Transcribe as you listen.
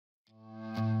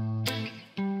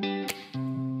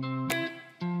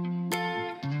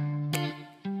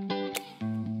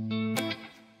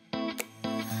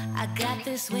got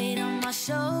this weight on my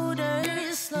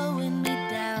shoulders, slowing me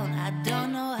down. I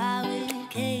don't know how it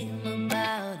came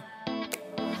about.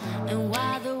 And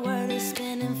while the world is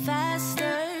spinning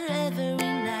faster every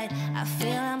night, I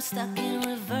feel I'm stuck in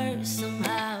reverse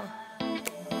somehow.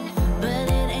 But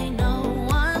it ain't no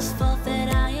one's fault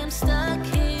that I am stuck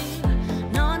here.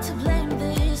 No one to blame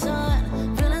this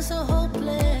on, feeling so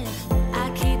hopeless.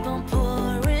 I keep on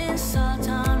pouring salt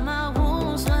on my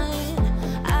wounds when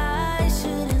I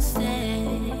shouldn't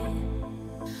stay.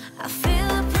 I feel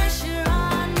the pressure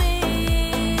on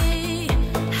me,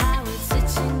 how it's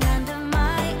itching under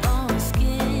my own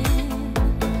skin.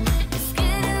 It's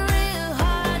getting real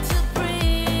hard to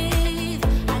breathe.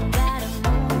 I gotta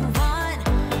move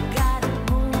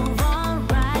on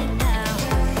right now.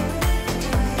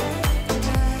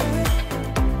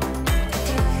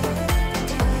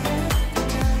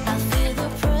 I feel the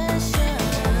pressure.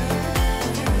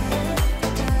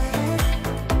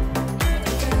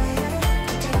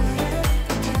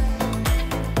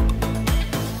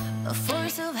 A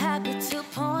force of habit to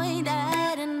point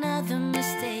at another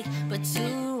mistake, but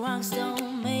two wrongs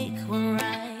don't make one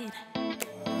right.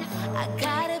 I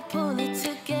gotta pull it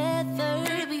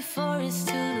together before it's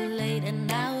too late. An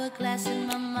hourglass in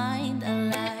my mind, a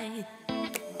light.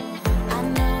 I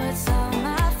know it's all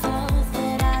my fault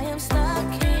that I am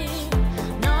stuck here.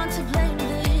 No one to blame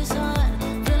this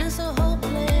on, feeling so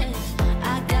hopeless.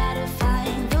 I gotta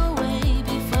find a way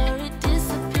before it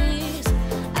disappears.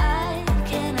 I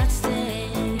cannot stay.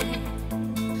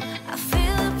 I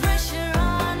feel the pressure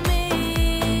on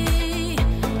me,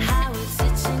 how it's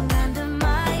itching under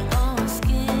my own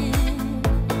skin.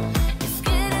 It's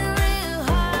getting real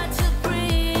hard to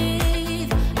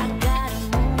breathe. I gotta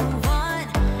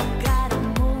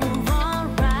move on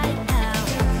right now.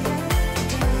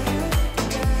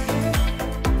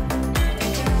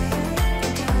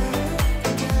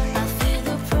 I feel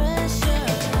the pressure.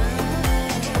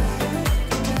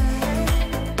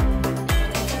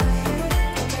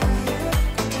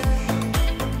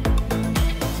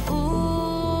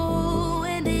 Ooh,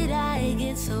 when did I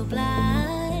get so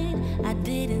blind? I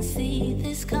didn't see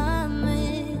this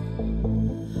coming.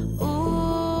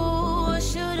 Ooh, I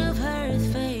should have heard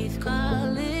faith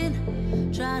calling,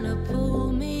 trying to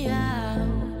pull me out.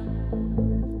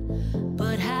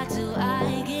 But how do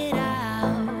I get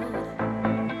out?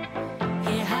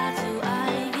 Yeah, how do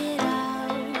I get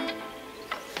out?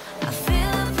 I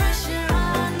feel the pressure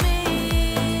on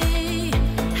me,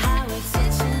 how it's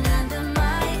itching under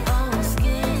my own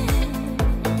skin.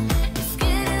 It's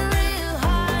getting real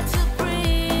hard to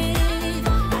breathe.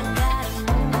 I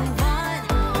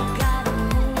gotta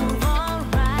move on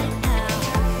right now.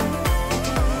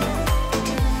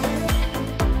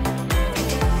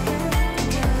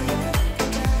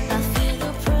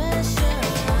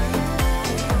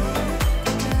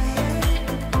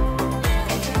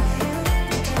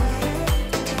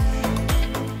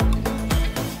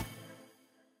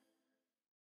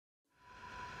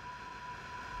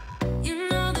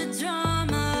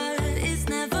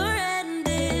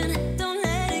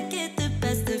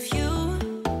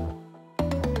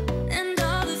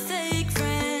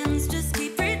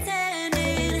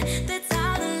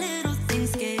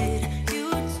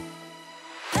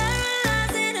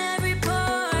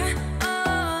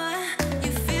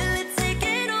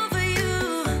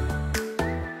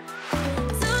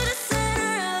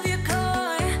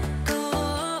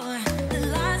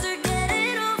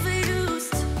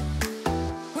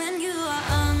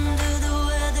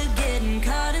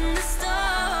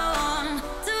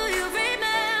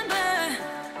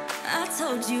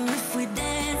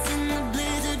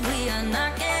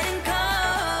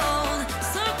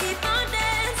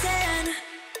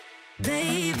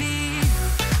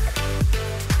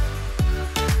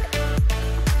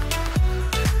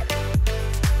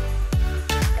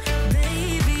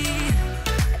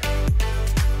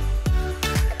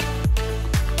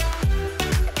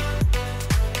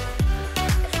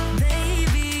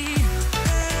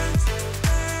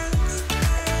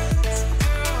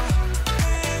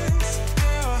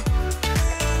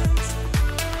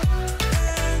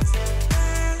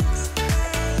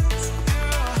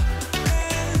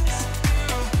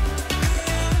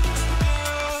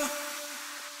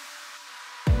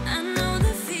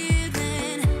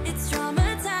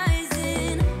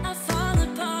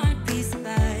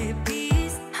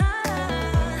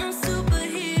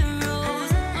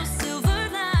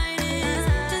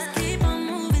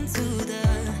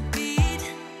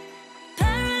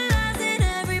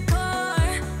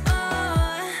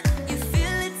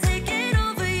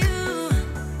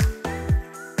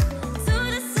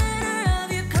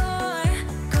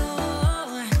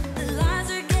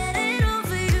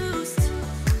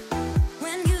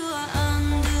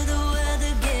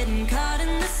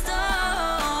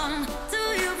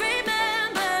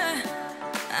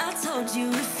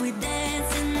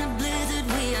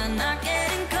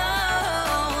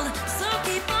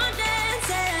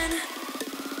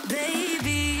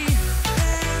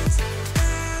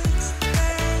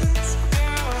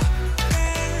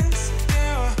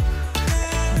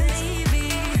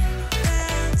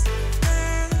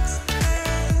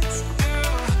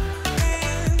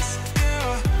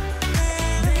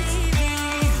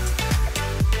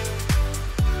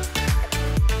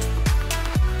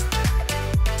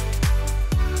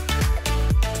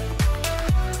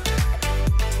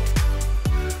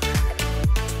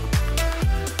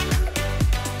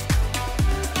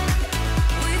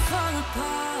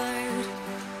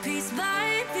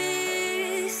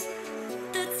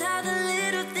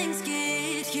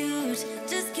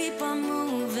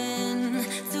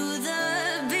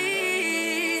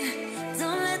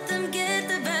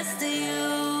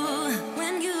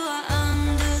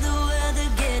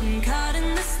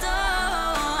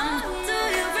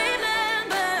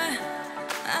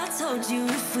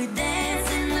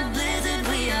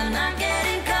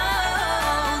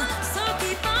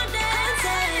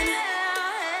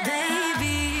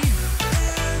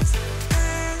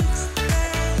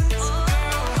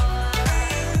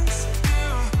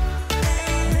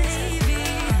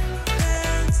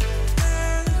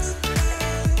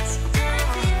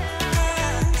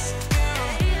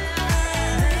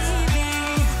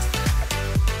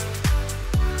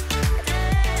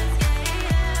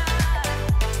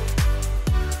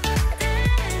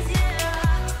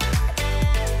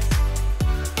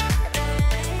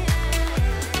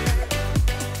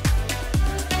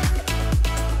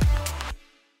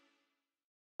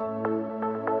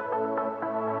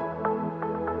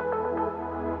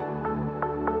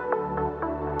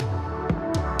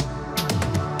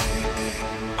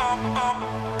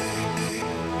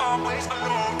 always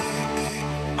alone.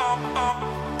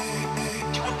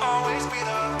 You will always be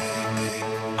there.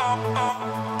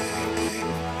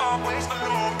 Always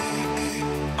alone.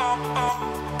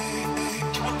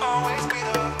 You will always be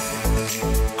there.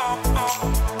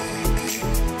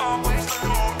 Always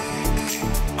alone.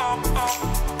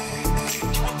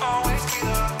 You will always be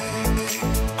there.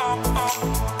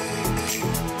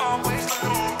 Always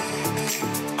alone.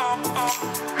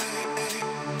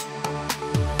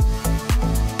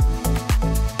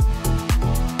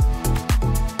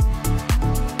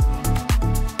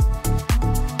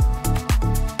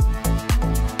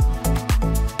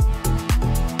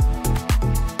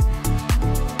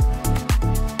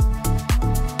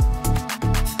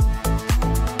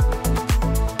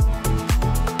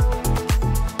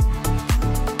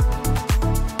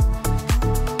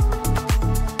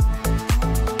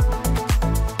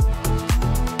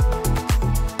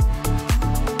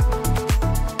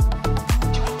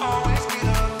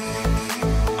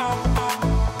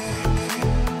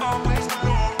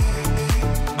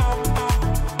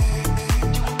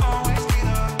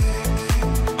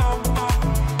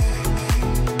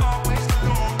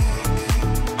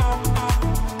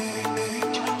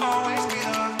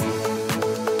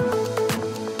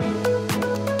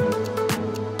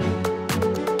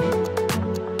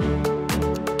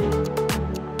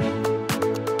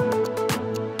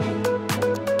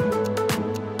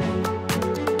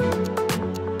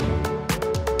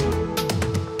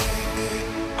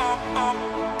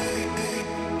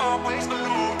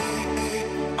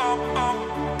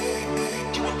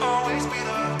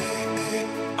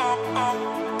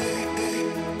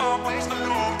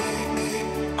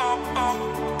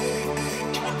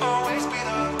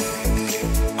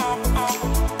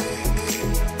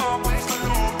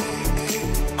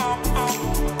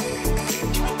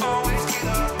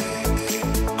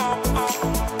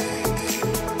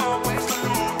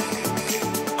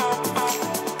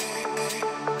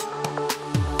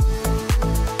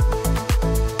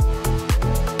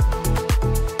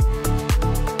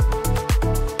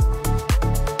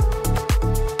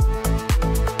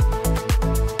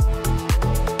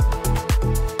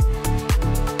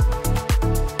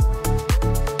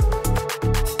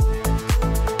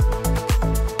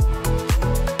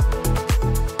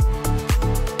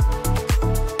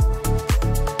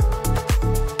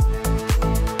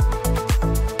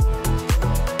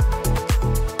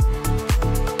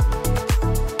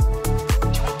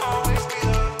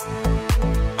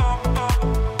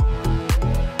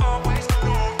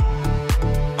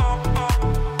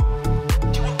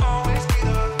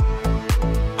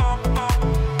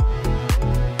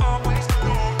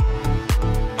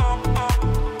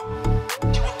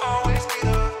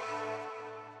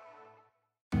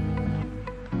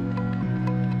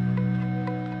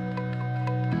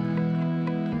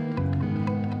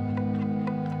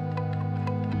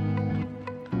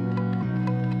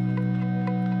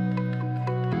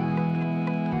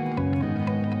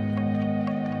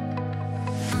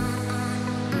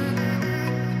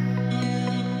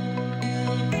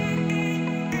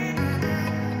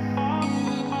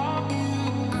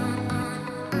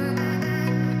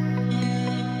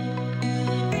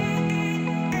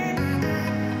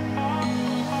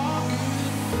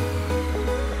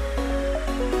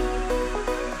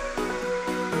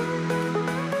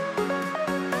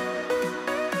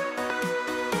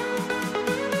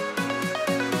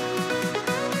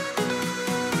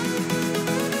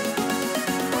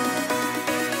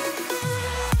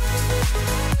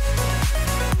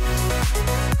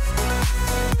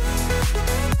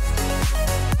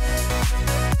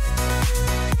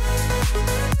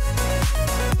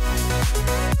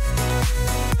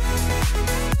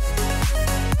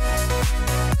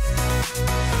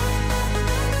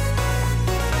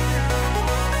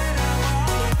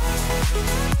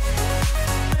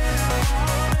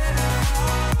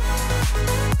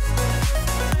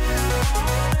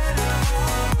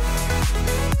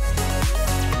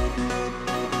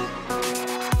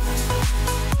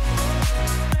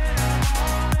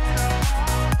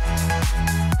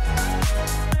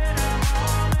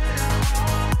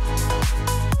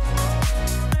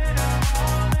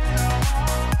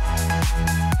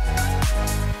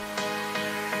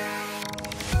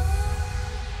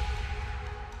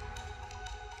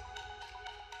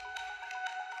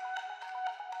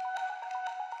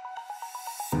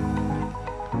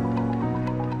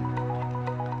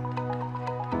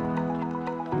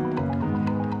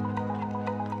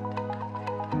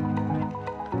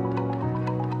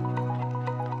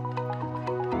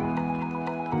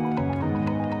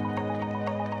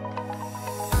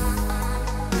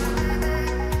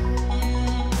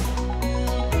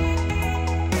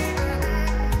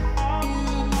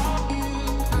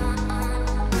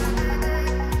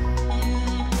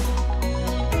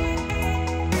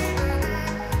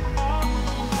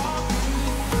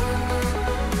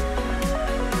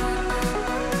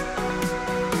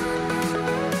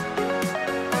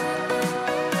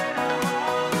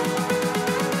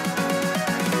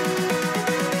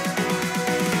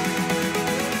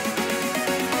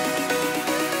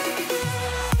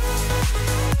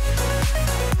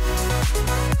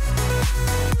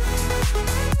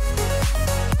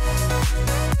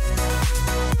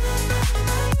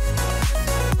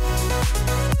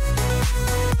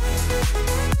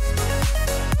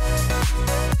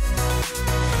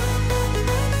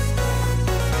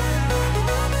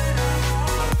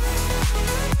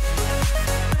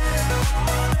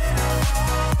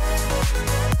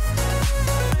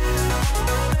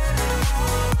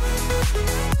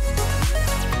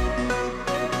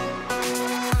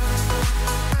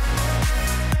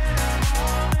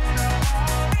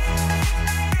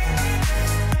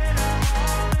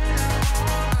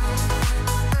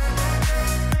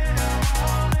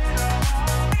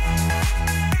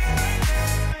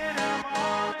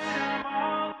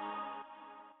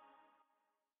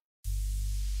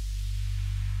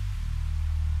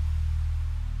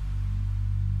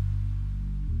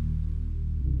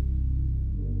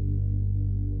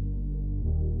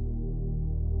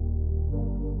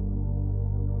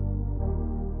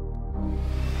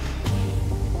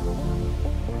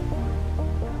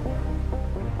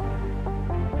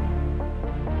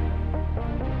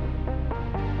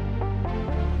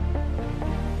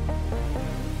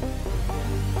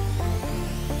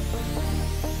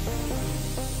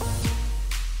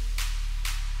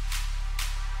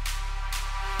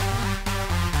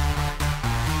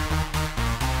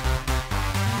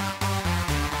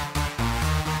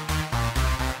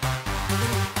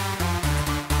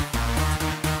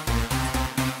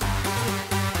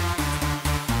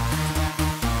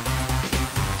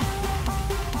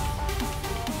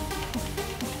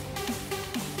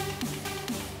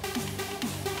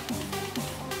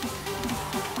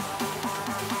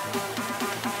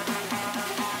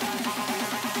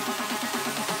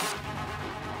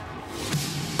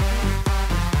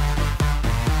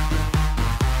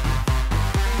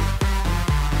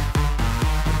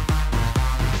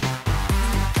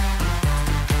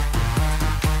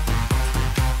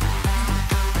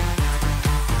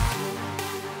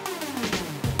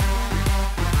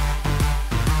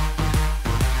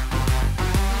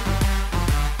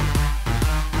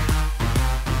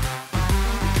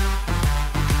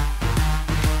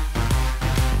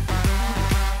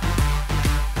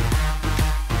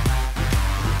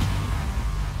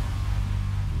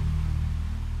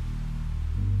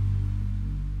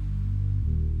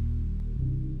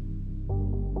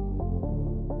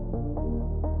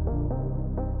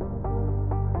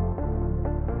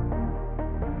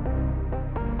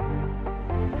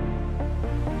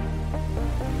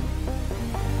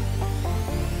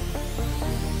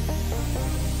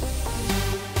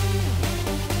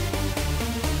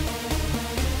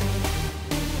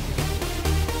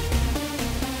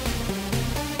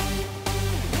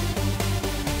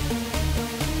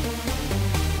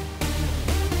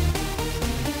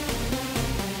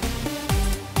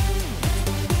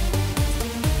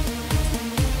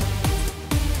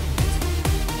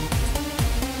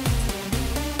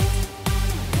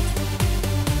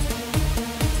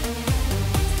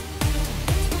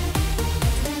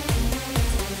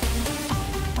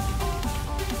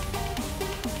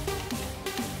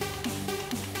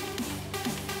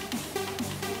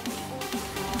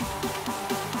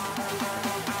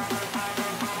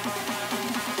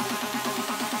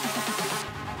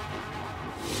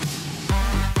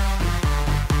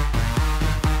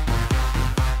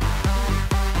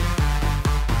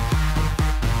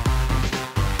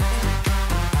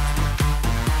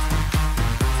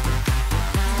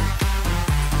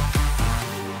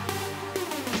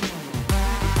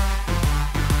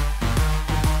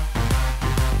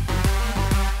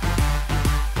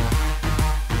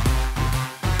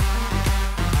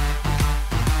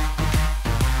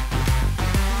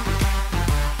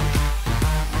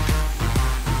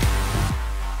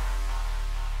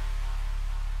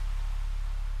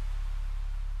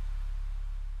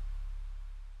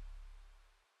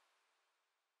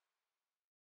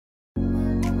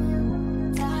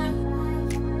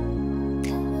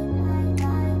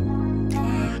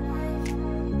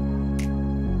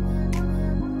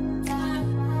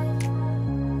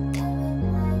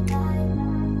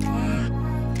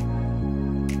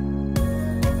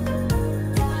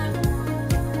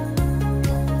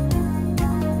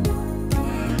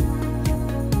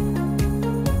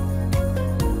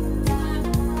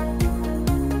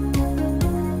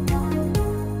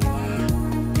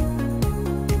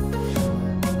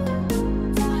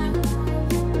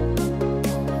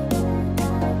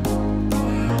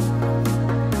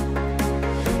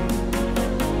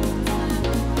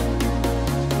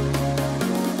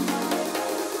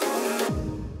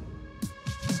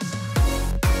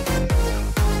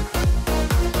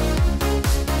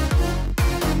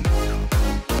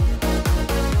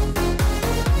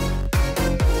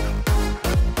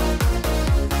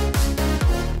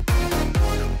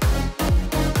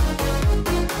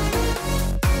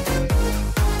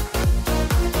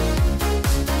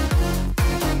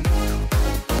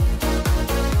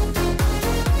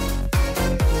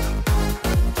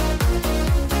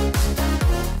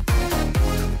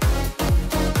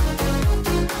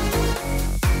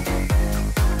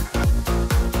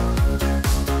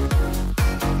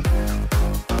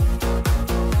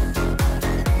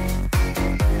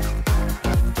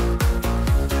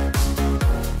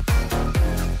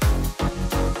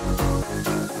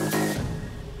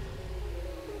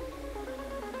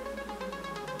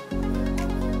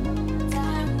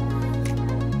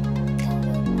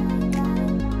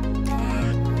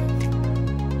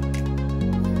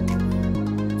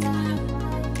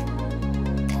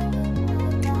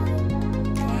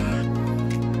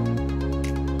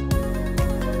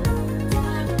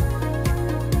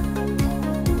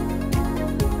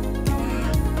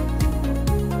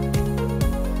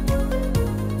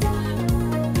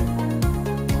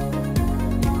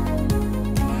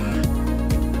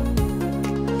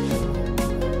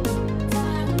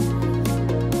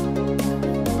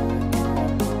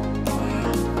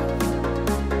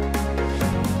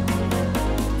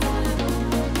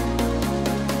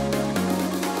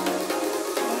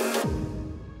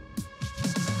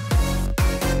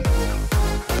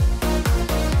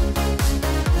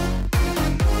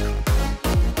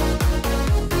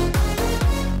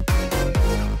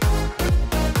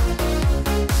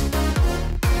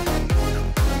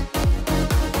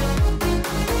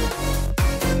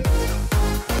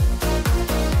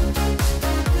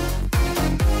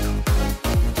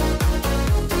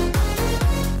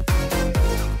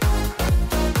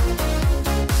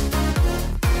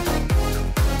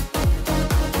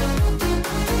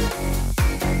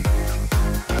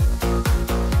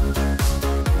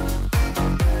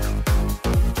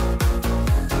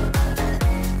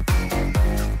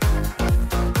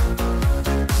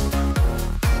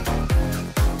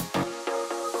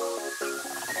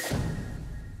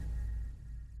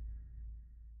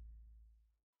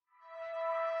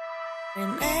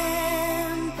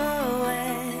 Remember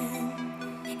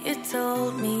when you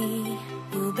told me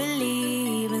you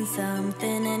believe in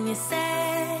something and you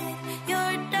said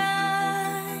you're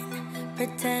done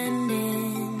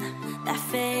pretending that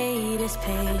fate is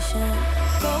patient.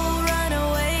 Go run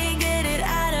away, get it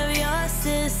out of your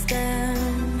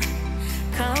system.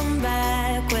 Come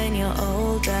back when you're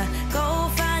older. Go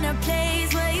find a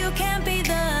place where you can't be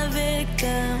the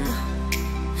victim.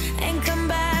 And come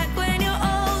back when you're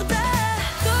older.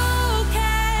 Go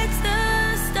catch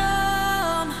the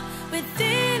storm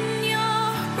within your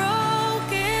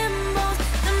broken bones.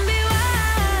 And be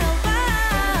wild,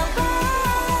 wild, wild,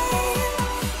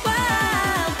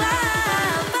 wild,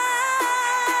 wild,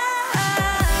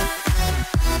 wild.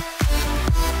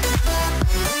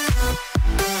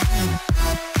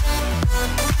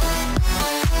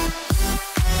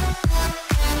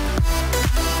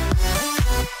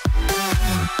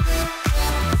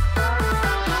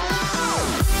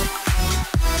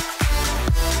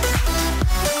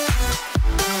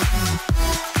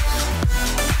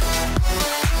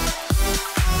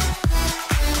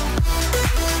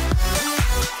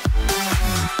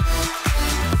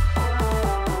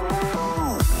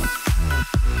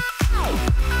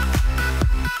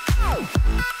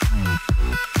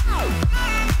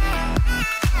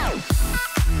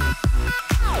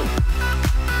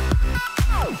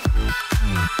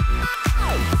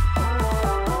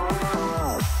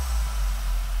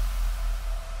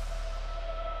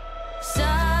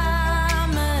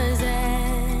 Summer's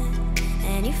end,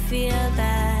 and you feel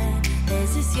that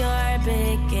this is your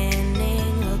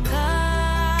beginning. Well,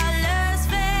 colors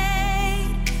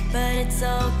fade, but it's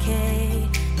okay.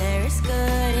 There is good